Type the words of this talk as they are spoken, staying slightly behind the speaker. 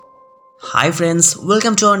Hi friends,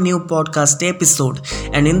 welcome to our new podcast episode.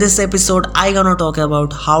 And in this episode, I gonna talk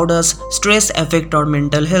about how does stress affect our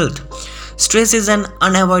mental health. Stress is an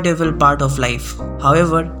unavoidable part of life.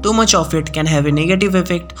 However, too much of it can have a negative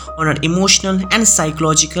effect on our emotional and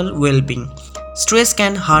psychological well-being. Stress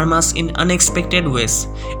can harm us in unexpected ways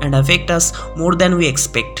and affect us more than we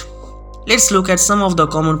expect. Let's look at some of the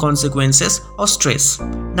common consequences of stress.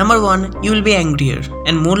 Number 1, you will be angrier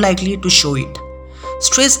and more likely to show it.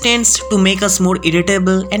 Stress tends to make us more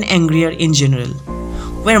irritable and angrier in general.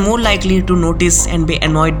 We are more likely to notice and be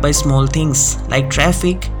annoyed by small things like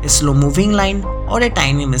traffic, a slow moving line, or a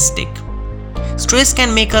tiny mistake. Stress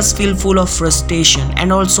can make us feel full of frustration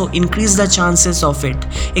and also increase the chances of it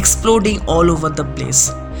exploding all over the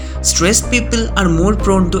place. Stressed people are more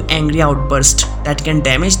prone to angry outbursts that can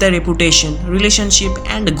damage their reputation, relationship,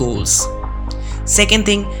 and goals. Second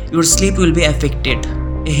thing, your sleep will be affected.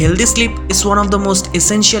 A healthy sleep is one of the most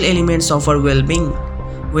essential elements of our well-being.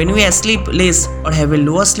 When we sleep less or have a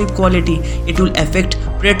lower sleep quality, it will affect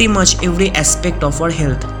pretty much every aspect of our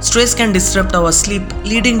health. Stress can disrupt our sleep,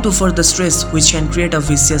 leading to further stress, which can create a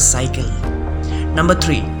vicious cycle. Number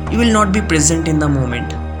 3, you will not be present in the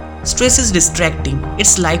moment. Stress is distracting.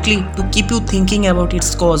 It's likely to keep you thinking about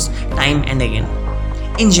its cause time and again.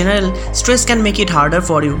 In general, stress can make it harder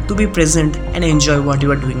for you to be present and enjoy what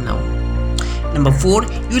you are doing now. Number 4,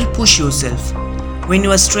 you will push yourself. When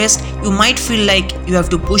you are stressed, you might feel like you have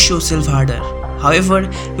to push yourself harder. However,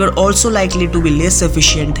 you are also likely to be less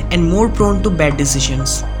efficient and more prone to bad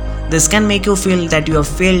decisions. This can make you feel that you have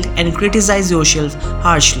failed and criticize yourself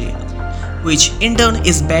harshly, which in turn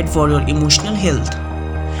is bad for your emotional health.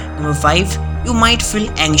 Number 5, you might feel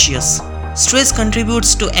anxious. Stress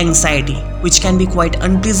contributes to anxiety, which can be quite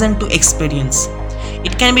unpleasant to experience.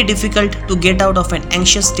 It can be difficult to get out of an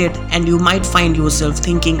anxious state, and you might find yourself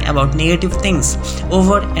thinking about negative things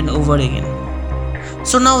over and over again.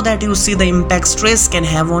 So now that you see the impact stress can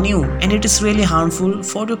have on you, and it is really harmful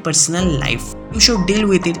for your personal life, you should deal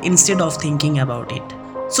with it instead of thinking about it.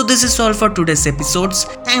 So this is all for today's episodes.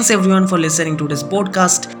 Thanks everyone for listening to this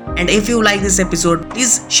podcast. And if you like this episode,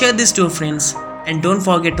 please share this to your friends and don't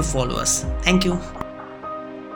forget to follow us. Thank you.